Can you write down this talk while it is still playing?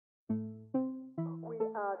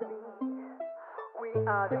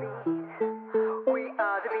are the beat. We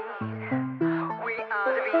are the beat. We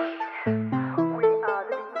are the beat. We are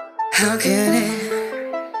the beat. How can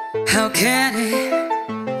it? How can it?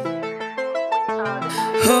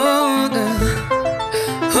 Hold up,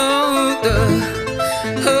 hold up,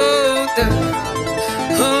 hold up, hold up,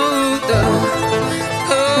 hold up,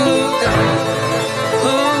 hold up.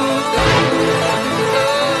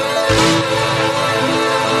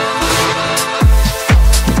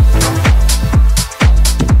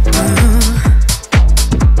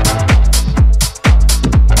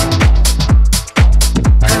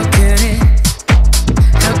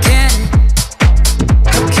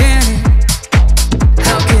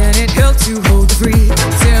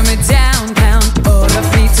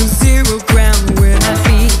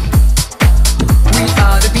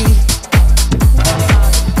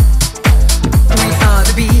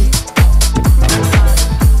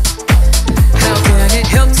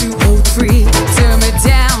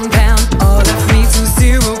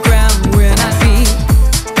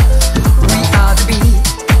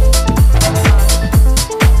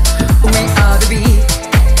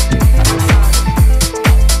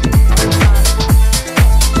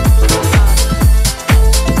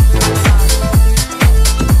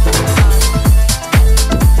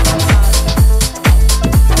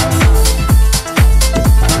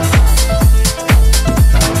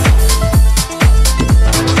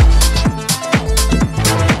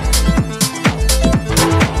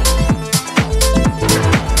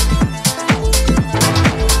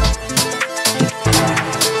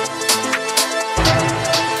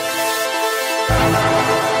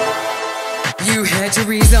 You had your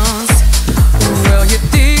reasons, well you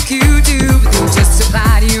think you do, but they just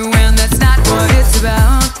apply to you and that's not what it's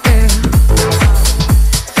about, yeah.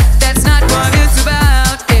 That's not what it's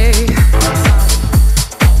about, yeah.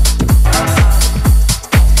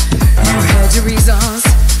 You had your reasons,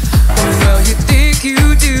 well you think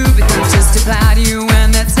you do, but they just apply to you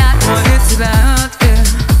and that's not what it's about, yeah.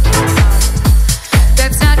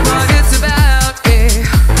 That's not what it's about, yeah.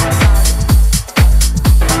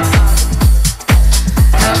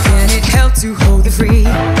 To hold it free,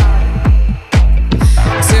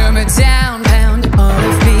 tear me down, pound all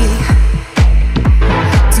of me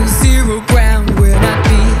to zero ground where not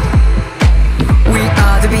be. We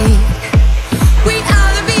are the beat. We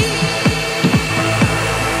are the beat.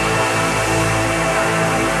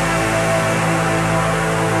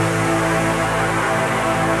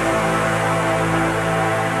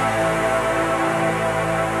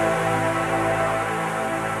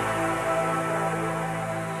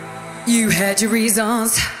 You had your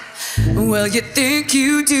reasons, well you think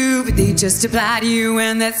you do, but they just apply to you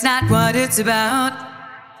and that's not what it's about.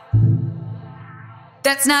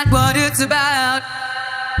 That's not what it's about.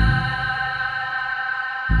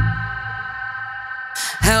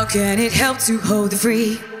 How can it help to hold the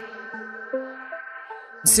free?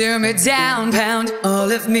 Tear me down, pound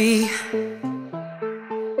all of me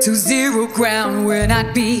to zero ground, we're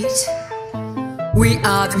not beat. We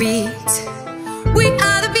are the beat. We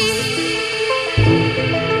are the beat.